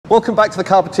Welcome back to the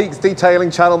Karl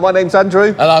Detailing channel. My name's Andrew.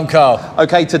 And I'm Karl.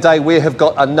 Okay, today we have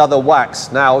got another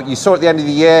wax. Now, you saw at the end of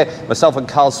the year, myself and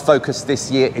Karl's focus this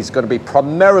year is going to be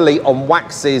primarily on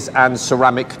waxes and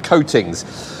ceramic coatings.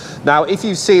 Now, if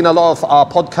you've seen a lot of our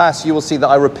podcasts, you will see that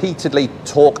I repeatedly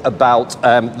talk about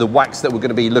the wax that we're going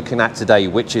to be looking at today,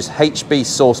 which is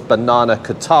HBSauce Banana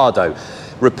Cortado.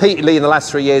 Repeatedly in the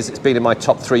last 3 years, it's been in my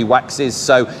top 3 waxes,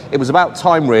 so it was about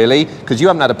time really, because you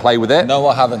haven't had a play with it. No,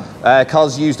 I haven't.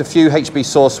 Karl's used a few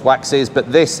HBSauce waxes,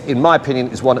 but this, in my opinion,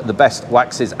 is one of the best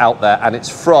waxes out there, and it's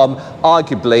from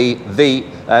arguably the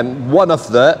one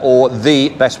of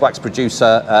the best wax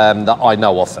producer that I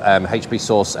know of,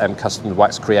 HBSauce Custom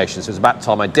Wax Creations. So it's about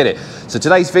time I did it. So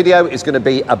today's video is going to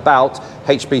be about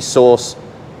HBSauce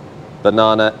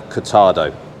Banana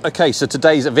Cortado. Okay, so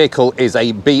today's vehicle is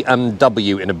a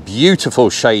BMW in a beautiful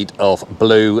shade of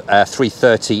blue,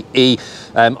 330E.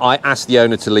 I asked the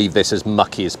owner to leave this as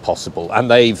mucky as possible, and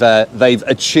they've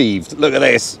achieved. Look at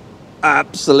this,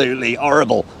 absolutely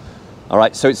horrible. All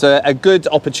right, so it's a good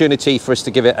opportunity for us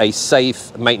to give it a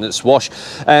safe maintenance wash.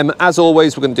 As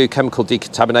always, we're going to do chemical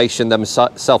decontamination. Then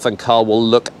myself and Karl will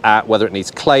look at whether it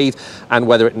needs clayed and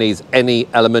whether it needs any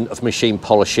element of machine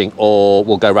polishing, or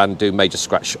we'll go around and do major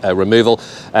scratch removal.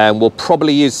 We'll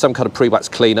probably use some kind of pre-wax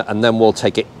cleaner, and then we'll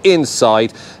take it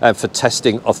inside for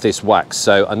testing of this wax.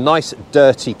 So a nice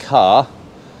dirty car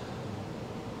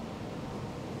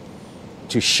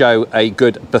to show a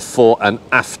good before and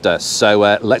after.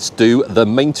 So let's do the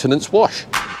maintenance wash.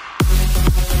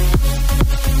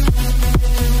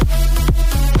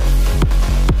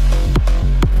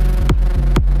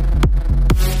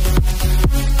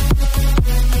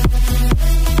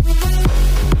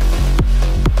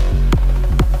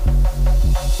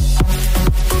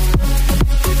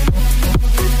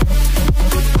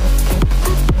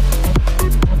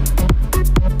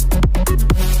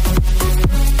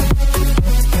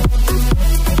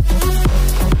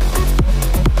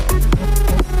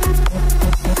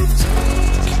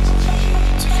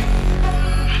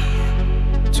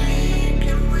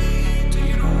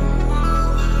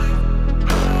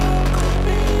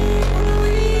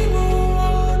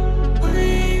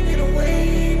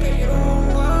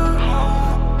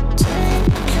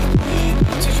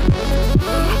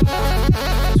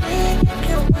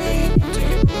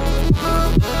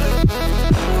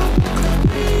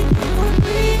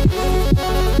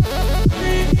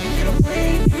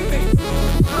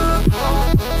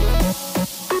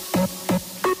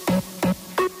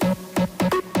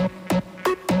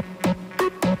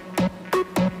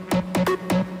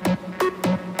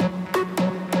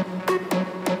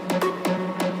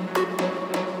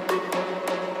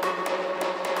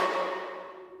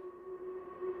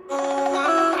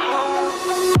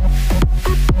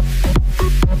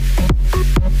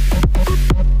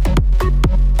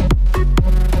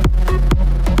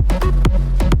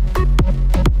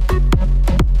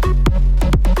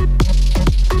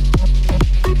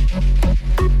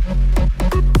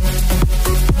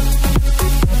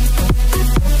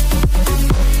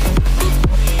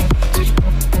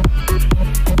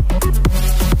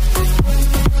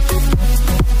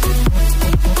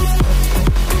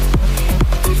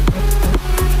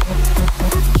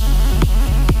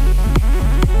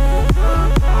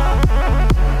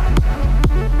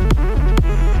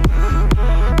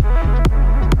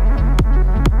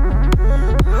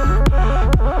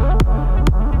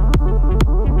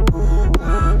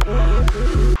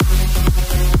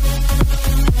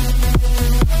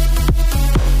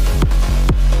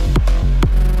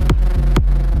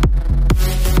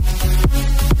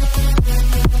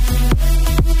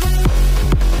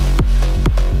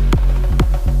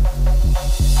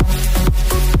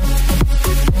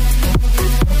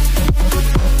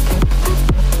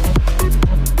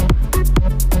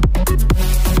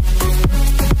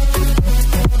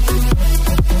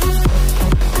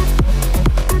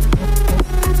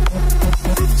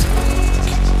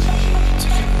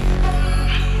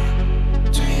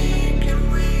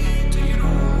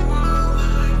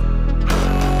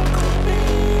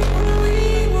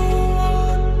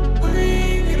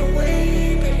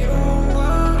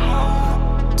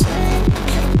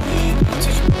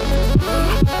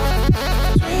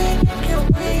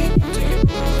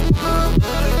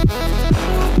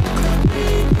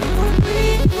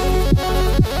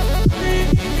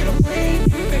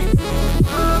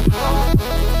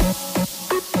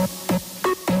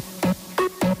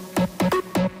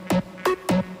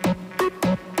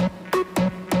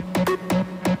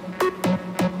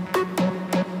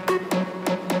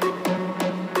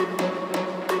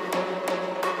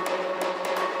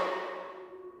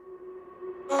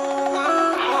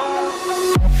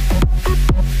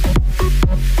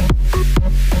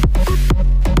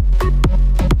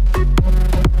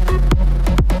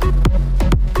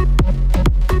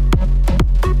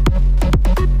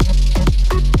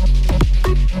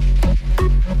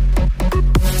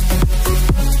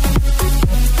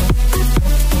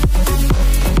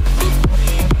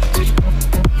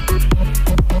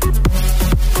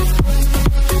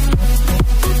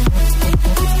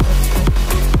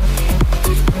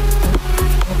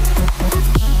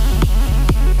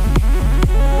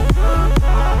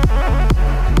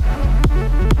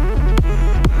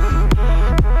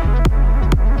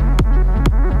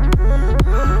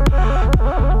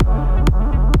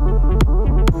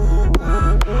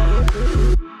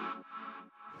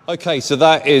 Okay, so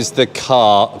that is the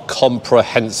car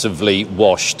comprehensively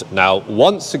washed. Now,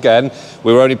 once again,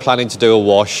 we were only planning to do a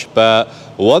wash, but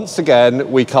once again,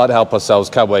 we can't help ourselves,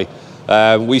 can we?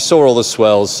 We saw all the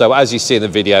swirls, so as you see in the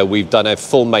video, we've done a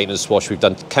full maintenance wash. We've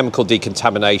done chemical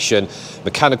decontamination,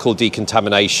 mechanical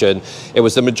decontamination. It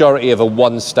was the majority of a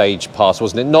one-stage pass,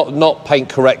 wasn't it? Not paint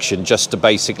correction, just to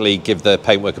basically give the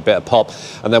paintwork a bit of pop.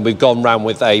 And then we've gone round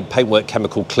with a paintwork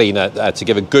chemical cleaner to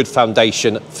give a good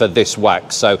foundation for this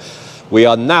wax. So we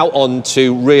are now on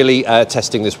to really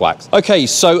testing this wax. Okay,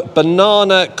 so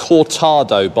Banana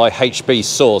Cortado by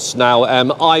HBSauce. Now,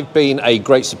 I've been a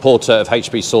great supporter of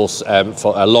HBSauce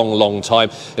for a long, long time.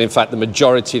 And in fact, the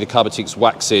majority of the Carbotix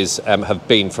waxes have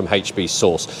been from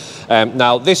HBSauce.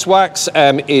 Now, this wax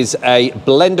is a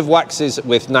blend of waxes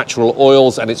with natural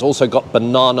oils, and it's also got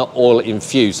banana oil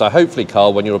infused. So hopefully,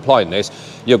 Karl, when you're applying this,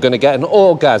 you're going to get an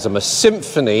orgasm, a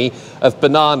symphony of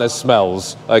banana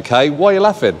smells. Okay, why are you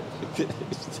laughing?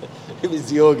 It was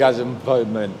the orgasm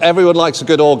moment. Everyone likes a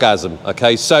good orgasm,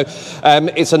 okay? So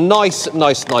it's a nice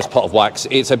pot of wax.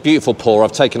 It's a beautiful pour.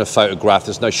 I've taken a photograph.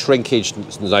 There's no shrinkage,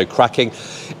 there's no cracking.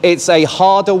 It's a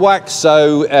harder wax,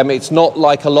 so it's not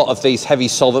like a lot of these heavy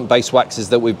solvent-based waxes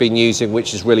that we've been using,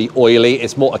 which is really oily.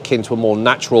 It's more akin to a more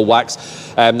natural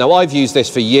wax. Now, I've used this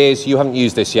for years. You haven't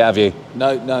used this yet, have you?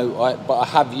 No, but I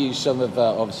have used some of,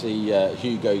 obviously,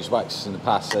 Hugo's waxes in the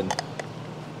past, and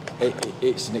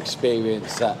it's an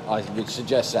experience that I would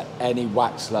suggest that any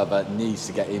wax lover needs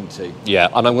to get into. Yeah,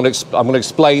 and I'm going to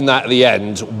explain that at the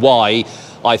end, why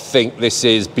I think this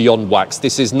is beyond wax.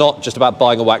 This is not just about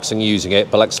buying a wax and using it,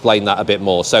 but I'll explain that a bit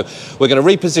more. So we're going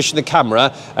to reposition the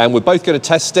camera, and we're both going to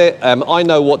test it. I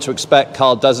know what to expect,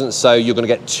 Karl doesn't, so you're going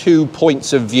to get 2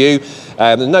 points of view.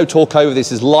 There's no talk over,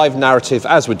 this is live narrative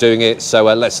as we're doing it, so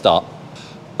let's start.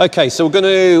 Okay, so we're going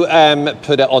to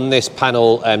put it on this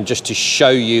panel just to show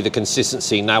you the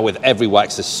consistency now with every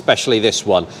wax, especially this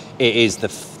one. It is the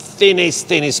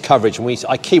thinnest coverage, and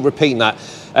I keep repeating that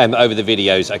over the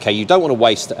videos. Okay, you don't want to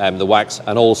waste the wax,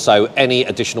 and also any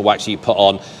additional wax you put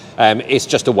on, it's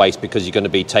just a waste because you're going to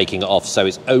be taking it off. So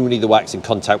it's only the wax in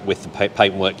contact with the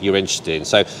paintwork you're interested in.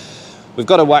 So we've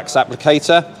got a wax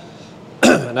applicator,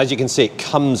 and as you can see, it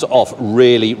comes off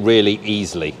really, really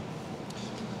easily.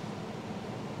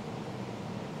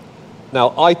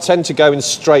 Now, I tend to go in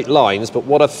straight lines, but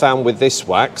what I've found with this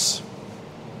wax,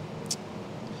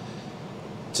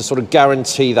 to sort of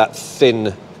guarantee that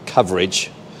thin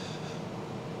coverage,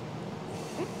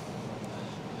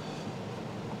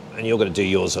 and you're going to do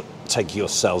yours, take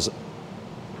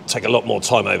a lot more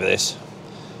time over this.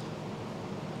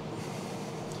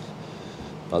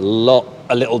 A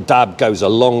little dab goes a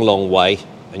long, long way,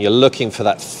 and you're looking for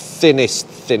that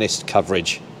thinnest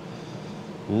coverage.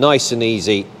 Nice and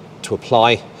easy to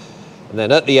apply, and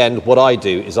then at the end what I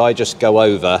do is I just go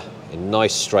over in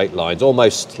nice straight lines,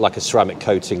 almost like a ceramic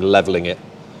coating, leveling it.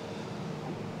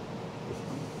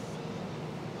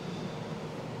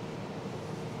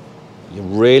 You're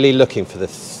really looking for the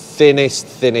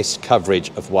thinnest coverage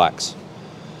of wax,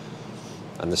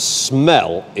 and the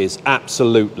smell is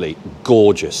absolutely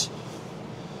gorgeous.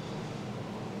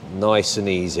 Nice and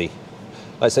easy.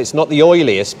 Like I say, it's not the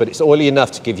oiliest, but it's oily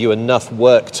enough to give you enough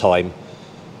work time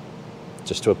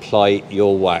just to apply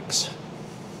your wax.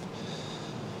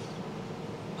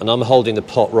 And I'm holding the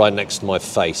pot right next to my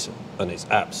face, and it's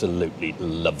absolutely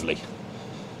lovely.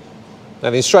 Now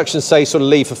the instructions say sort of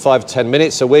leave for 5 to 10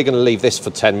 minutes, so we're going to leave this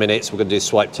for 10 minutes. We're going to do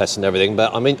swipe tests and everything,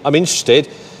 but I'm interested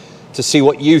to see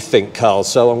what you think, Karl.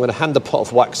 So I'm going to hand the pot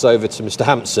of wax over to Mr.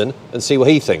 Hampson and see what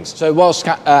he thinks. So whilst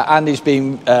Andy's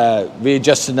been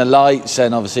readjusting the lights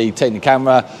and obviously taking the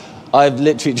camera, I've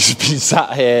literally just been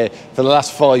sat here for the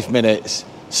last 5 minutes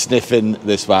sniffing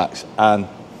this wax, and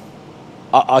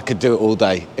I could do it all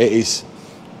day. It is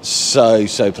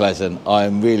so pleasant.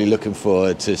 I'm really looking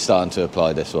forward to starting to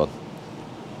apply this one.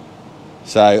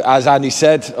 So as Andy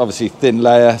said, obviously thin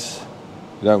layers,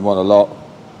 you don't want a lot.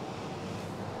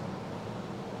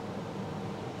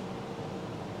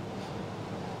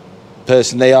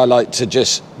 Personally, I like to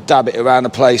just dab it around the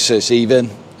place so it's even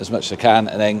as much as I can,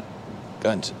 and then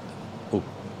go into.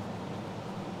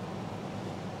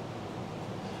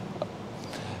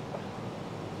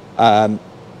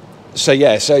 So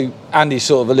yeah, so Andy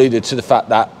sort of alluded to the fact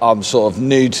that I'm sort of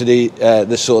new to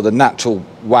the sort of the natural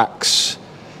wax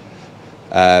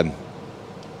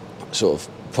sort of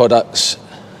products,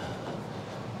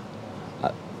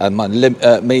 and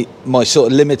my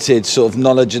sort of limited sort of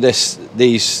knowledge of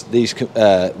these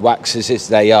waxes is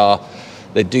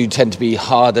they do tend to be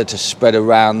harder to spread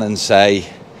around than say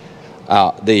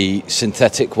the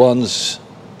synthetic ones,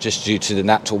 just due to the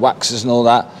natural waxes and all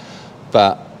that.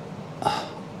 But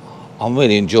I'm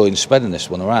really enjoying spreading this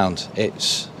one around.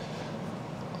 It's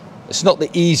not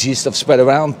the easiest I've spread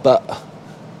around, but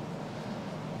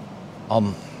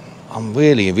I'm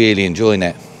really, really enjoying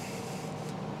it.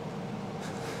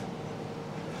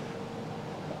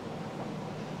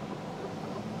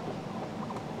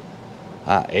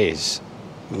 That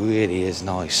really is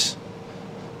nice.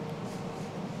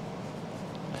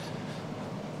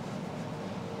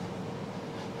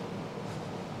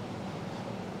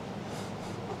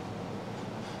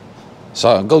 So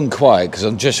I'm going quiet because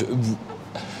I'm just,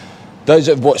 those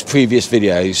that have watched previous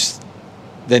videos,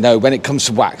 they know when it comes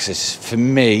to waxes, for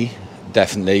me,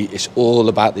 definitely, it's all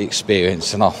about the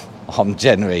experience, and I'm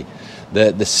generally,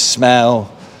 the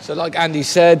smell. So like Andy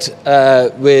said,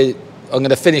 I'm going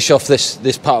to finish off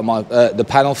this part of my the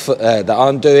panel that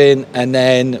I'm doing, and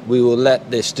then we will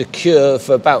let this to cure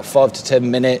for about 5 to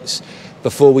 10 minutes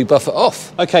before we buff it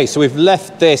off. Okay, so we've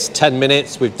left this 10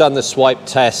 minutes, we've done the swipe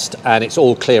test, and it's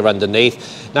all clear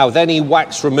underneath. Now with any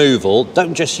wax removal,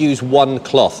 don't just use one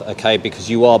cloth, okay, because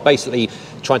you are basically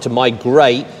trying to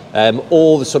migrate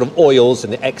all the sort of oils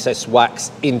and the excess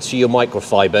wax into your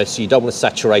microfiber, so you don't want to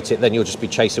saturate it, then you'll just be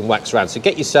chasing wax around. So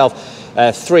get yourself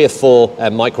 3 or 4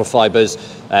 microfibers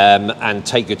and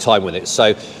take your time with it.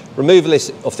 So removal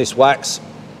of this wax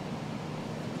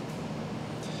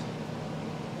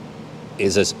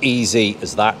is as easy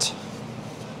as that.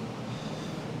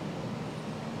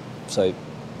 So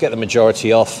get the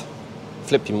majority off,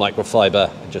 flip your microfiber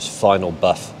and just final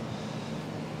buff.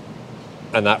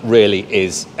 And that really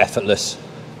is effortless.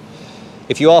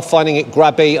 If you are finding it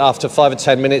grabby after 5 or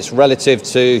 10 minutes relative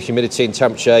to humidity and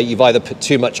temperature, you've either put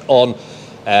too much on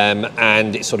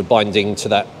and it's sort of binding to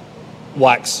that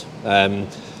wax.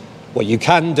 What you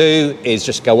can do is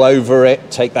just go over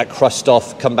it, take that crust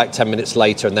off, come back 10 minutes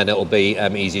later, and then it'll be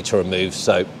easy to remove.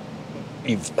 So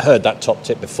you've heard that top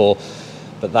tip before,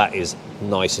 but that is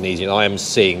nice and easy. And I am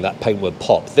seeing that paintwood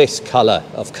pop. This colour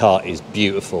of Karl is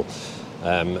beautiful.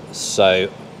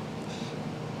 So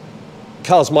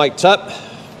Karl's mic'd up.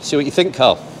 See what you think,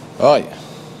 Karl. Right.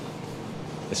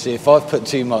 Let's see if I've put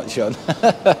too much on.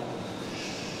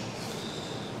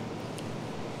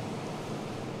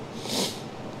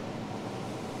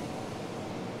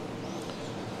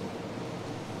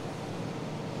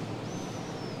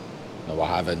 No, I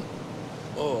haven't.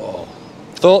 Oh.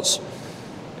 Thoughts?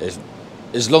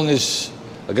 As long as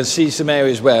I can see some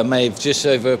areas where I may have just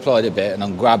over applied a bit and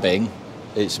I'm grabbing,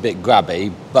 it's a bit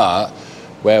grabby, but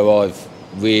where I've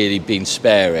really been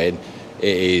sparing,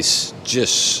 it is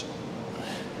just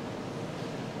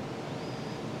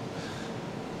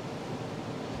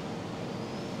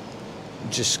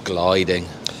gliding.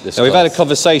 Now we've had a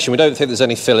conversation. We don't think there's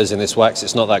any fillers in this wax.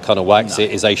 It's not that kind of wax. No.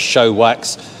 It is a show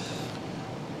wax.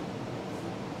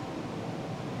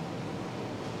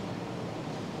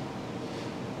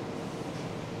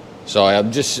 Sorry,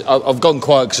 I've gone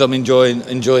quiet because I'm enjoying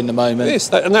the moment. It is,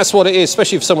 and that's what it is,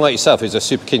 especially for someone like yourself who's a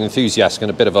super keen enthusiast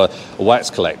and a bit of a wax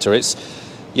collector.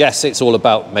 Yes, it's all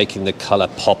about making the colour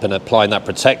pop and applying that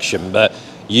protection, but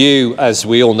you, as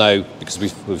we all know, because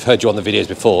we've heard you on the videos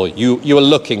before, you are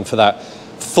looking for that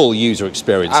full user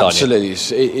experience, absolutely.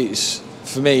 aren't you? It's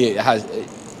for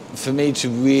me to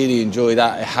really enjoy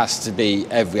that, it has to be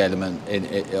every element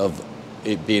of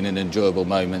it being an enjoyable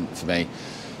moment for me.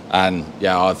 And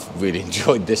yeah, I've really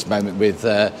enjoyed this moment with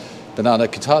Banana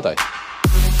Cortado.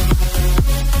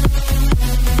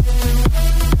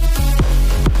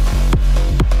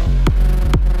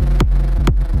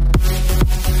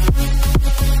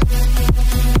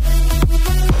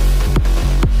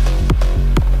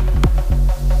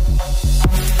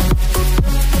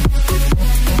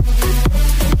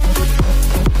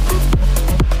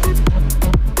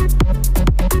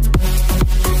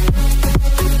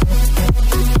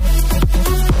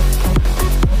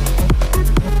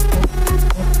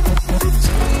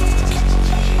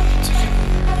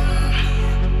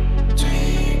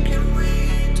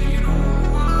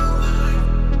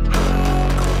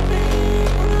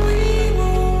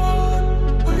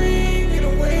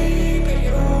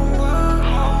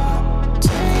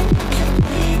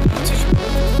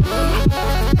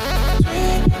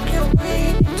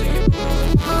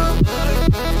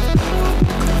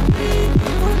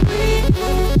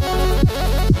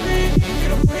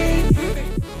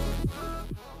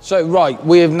 So right,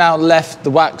 we have now left the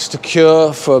wax to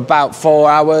cure for about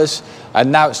 4 hours, and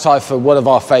now it's time for one of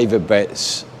our favourite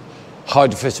bits,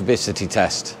 hydrophobicity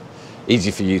test.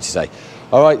 Easy for you to say.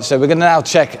 All right, so we're going to now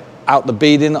check out the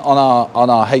beading on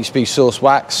our HBSauce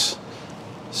wax.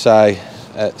 So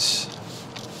let's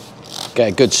get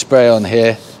a good spray on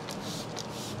here.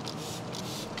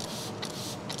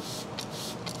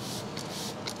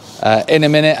 In a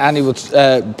minute, Andy will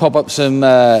pop up some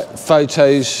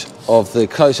photos of the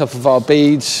close-up of our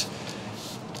beads,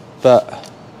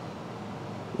 but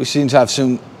we seem to have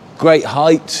some great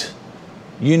height,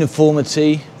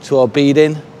 uniformity to our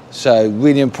beading, so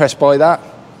really impressed by that.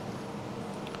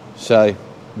 So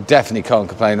definitely can't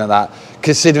complain at that,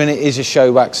 considering it is a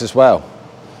show wax as well.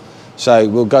 So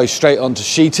we'll go straight on to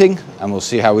sheeting and we'll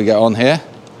see how we get on here.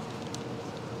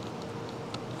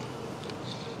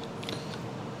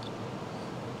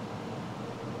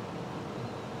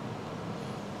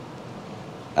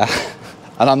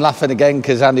 And I'm laughing again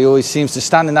because Andy always seems to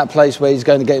stand in that place where he's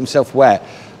going to get himself wet.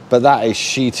 But that is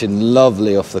sheeting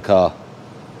lovely off the car.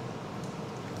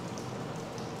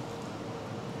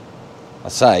 I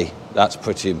say, that's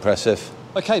pretty impressive.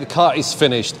 Okay, the car is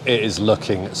finished. It is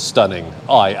looking stunning.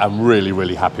 I am really,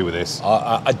 really happy with this.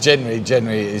 I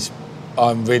genuinely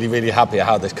I'm really, really happy at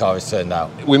how this car has turned out.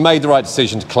 We made the right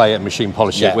decision to clay it and machine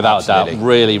polish it, without absolutely. a doubt.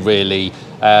 Really, really.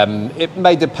 It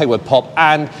made the paintwork pop,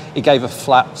 and it gave a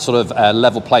flat sort of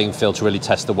level playing field to really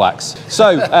test the wax.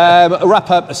 So, a wrap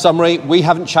up, a summary. We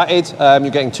haven't chatted.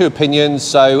 You're getting two opinions.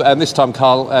 So this time,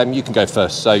 Karl, you can go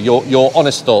first. So your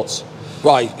honest thoughts.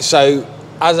 Right. So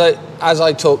as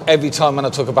I talk every time when I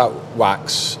talk about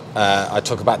wax, I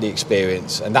talk about the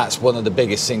experience, and that's one of the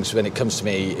biggest things when it comes to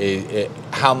me is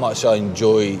how much I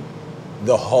enjoy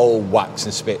the whole wax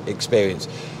experience.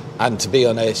 And to be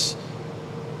honest,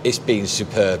 it's been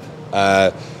superb.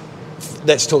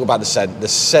 Let's talk about the scent. The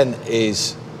scent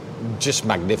is just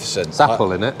magnificent. It's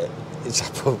apple, isn't it? It's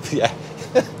apple, yeah.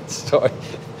 Sorry.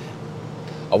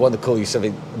 I want to call you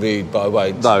something rude, but I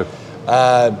won't. No.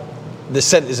 The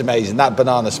scent is amazing. That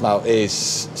banana smell is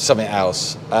something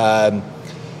else.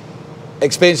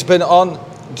 Experience of putting it on,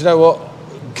 do you know what?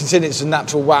 Considering it's a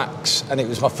natural wax and it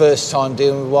was my first time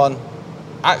dealing with one,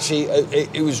 actually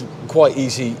it was quite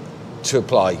easy to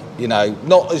apply. You know,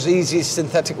 not as easy as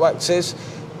synthetic waxes,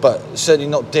 but certainly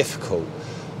not difficult.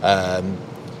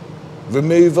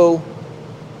 Removal,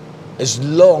 as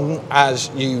long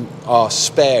as you are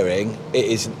sparing, it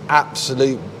is an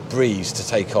absolute breeze to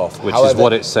take off. Which is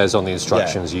what it says on the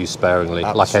instructions, use sparingly,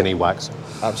 like any wax.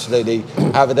 Absolutely.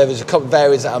 However, there was a couple of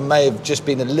areas that I may have just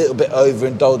been a little bit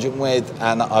overindulgent with,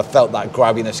 and I felt that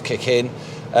grabbiness kick in.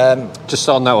 Just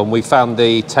on that one, we found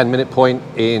the 10-minute point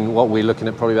in what we're looking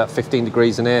at, probably about 15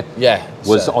 degrees in here. Yeah.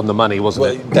 Was on the money, wasn't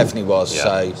it? It definitely was.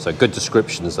 Yeah. So good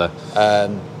descriptions there.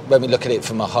 When we look at it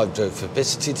from a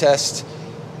hydrophobicity test,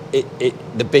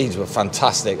 the beads were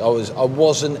fantastic. I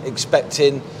wasn't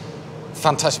expecting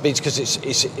fantastic beads because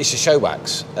it's a show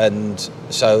wax, and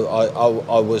so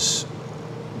I was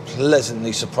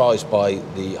pleasantly surprised by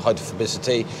the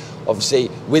hydrophobicity. Obviously,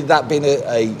 with that being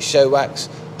a show wax,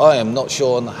 I am not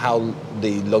sure on how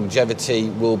the longevity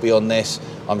will be on this.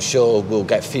 I'm sure we'll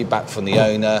get feedback from the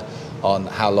owner on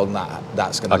how long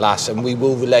that's going to last, and we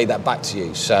will relay that back to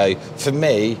you. So for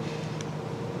me,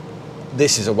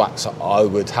 this is a wax that I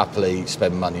would happily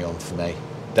spend money on. For me,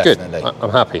 definitely. Good.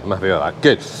 I'm happy with that.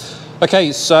 Good.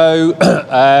 Okay, so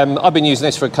I've been using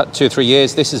this for 2 or 3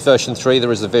 years. This is version 3.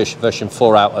 There is a version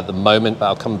 4 out at the moment, but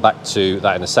I'll come back to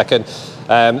that in a second.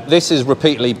 This has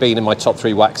repeatedly been in my top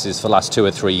 3 waxes for the last 2 or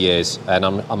 3 years, and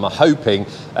I'm hoping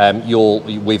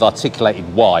we've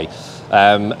articulated why.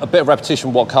 A bit of repetition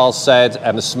of what Karl said,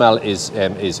 and the smell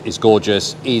is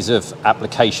gorgeous. Ease of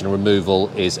application and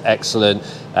removal is excellent.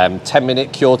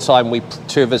 10-minute cure time.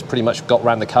 Two of us pretty much got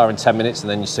around the car in 10 minutes, and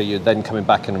then you're then coming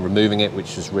back and removing it,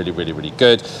 which was really, really, really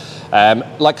good.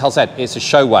 Like Karl said, it's a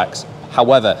show wax.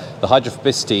 However, the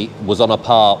hydrophobicity was on a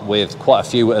par with quite a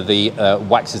few of the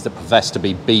waxes that profess to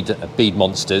be bead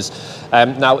monsters.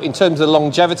 Now, in terms of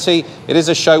longevity, it is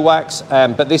a show wax,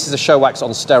 but this is a show wax on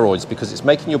steroids because it's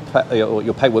making your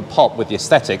paintwood pop with the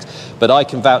aesthetics. But I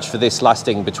can vouch for this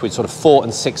lasting between sort of 4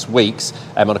 and 6 weeks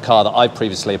on a car that I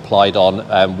previously applied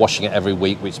on, washing it every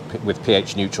week with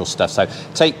pH neutral stuff. So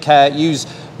take care, use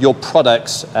your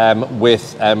products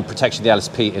with protection of the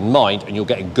LSP in mind, and you're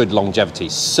getting good longevity,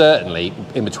 certainly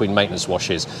in between maintenance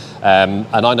washes. And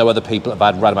I know other people have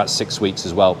had around about 6 weeks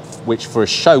as well, which for a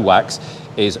show wax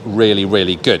is really,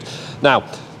 really good. Now,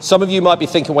 some of you might be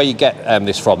thinking where you get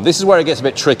this from. This is where it gets a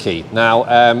bit tricky. Now,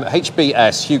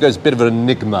 HBS, Hugo's a bit of an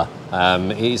enigma.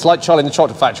 He's like Charlie in the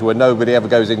Chocolate Factory, where nobody ever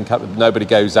goes in, nobody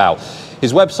goes out.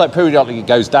 His website periodically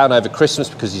goes down over Christmas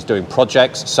because he's doing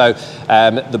projects. So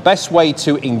the best way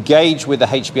to engage with the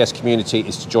HBS community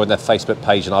is to join their Facebook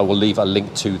page, and I will leave a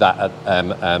link to that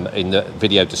in the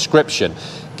video description.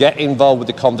 get involved with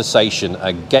the conversation,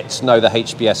 get to know the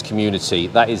HBS community.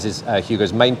 That is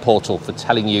Hugo's main portal for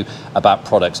telling you about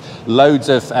products. Loads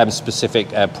of specific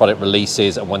product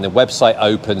releases, and when the website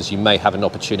opens, you may have an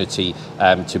opportunity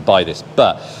to buy this.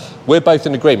 But we're both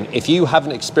in agreement. If you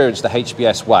haven't experienced the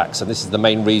HBS wax, and this is the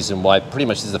main reason why pretty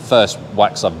much this is the first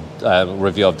wax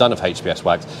review I've done of HBS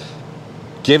wax,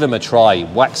 give them a try.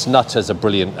 Wax Nutter's a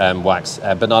brilliant wax.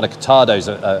 Banana Cortado's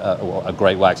a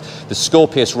great wax. The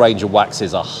Scorpius range of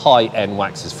waxes are high-end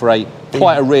waxes for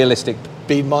quite a realistic...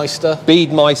 Beadmeister?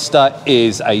 Beadmeister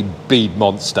is a bead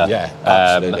monster. Yeah,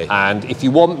 absolutely. And if you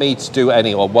want me to do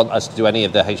any, or want us to do any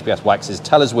of the HBS waxes,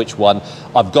 tell us which one.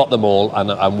 I've got them all,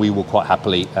 and we will quite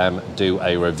happily do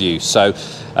a review. So,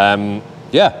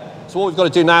 yeah. So what we've got to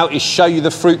do now is show you the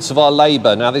fruits of our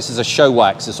labour. Now this is a show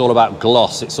wax, it's all about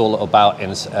gloss, it's all about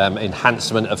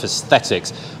enhancement of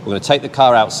aesthetics. We're going to take the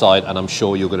car outside and I'm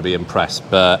sure you're going to be impressed.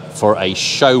 But for a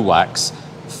show wax,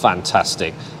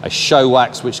 fantastic. A show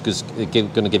wax which is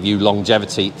going to give you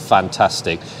longevity,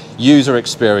 fantastic. User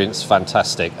experience,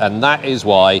 fantastic. And that is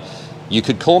why you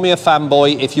could call me a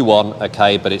fanboy if you want,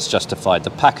 okay, but it's justified.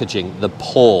 The packaging, the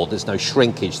pour, there's no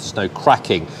shrinkage, there's no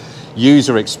cracking.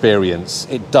 User experience,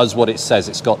 it does what it says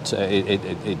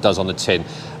it does on the tin.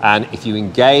 And if you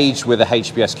engage with the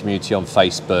HBS community on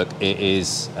Facebook, it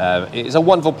is a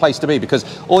wonderful place to be, because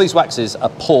all these waxes are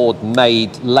poured,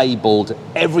 made, labelled,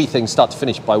 everything start to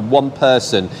finish by one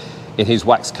person in his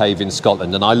wax cave in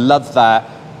Scotland. And I love that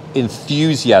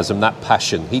enthusiasm, that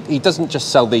passion. He doesn't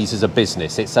just sell these as a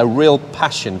business, it's a real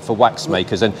passion for wax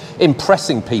makers and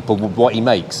impressing people with what he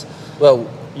makes. Well,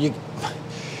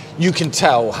 you can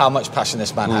tell how much passion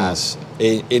this man has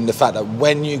in the fact that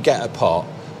when you get a pot,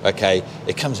 okay,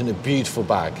 it comes in a beautiful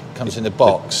bag, it comes in a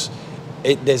box,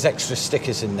 there's extra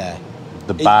stickers in there.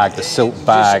 The bag, the silk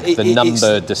bag, the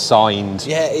number, the signed.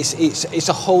 Yeah, it's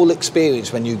a whole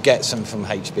experience when you get some from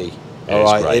HB. All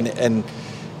right, and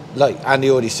like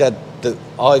Andy already said, that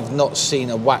I've not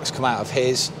seen a wax come out of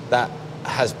his that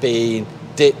has been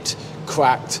dipped,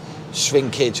 cracked,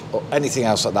 shrinkage or anything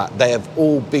else like that. They have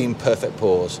all been perfect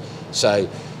pours. So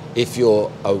if you're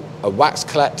a wax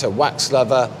collector, wax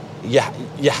lover, you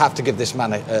have to give this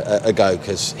man a go,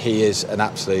 because he is an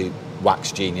absolute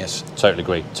wax genius. Totally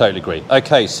agree.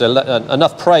 Okay, so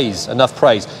enough praise.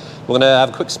 We're going to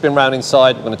have a quick spin round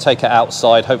inside, we're going to take it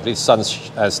outside, hopefully the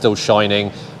sun's still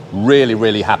shining.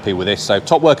 Really happy with this, so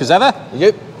top work as ever.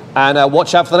 Yep. And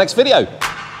watch out for the next video.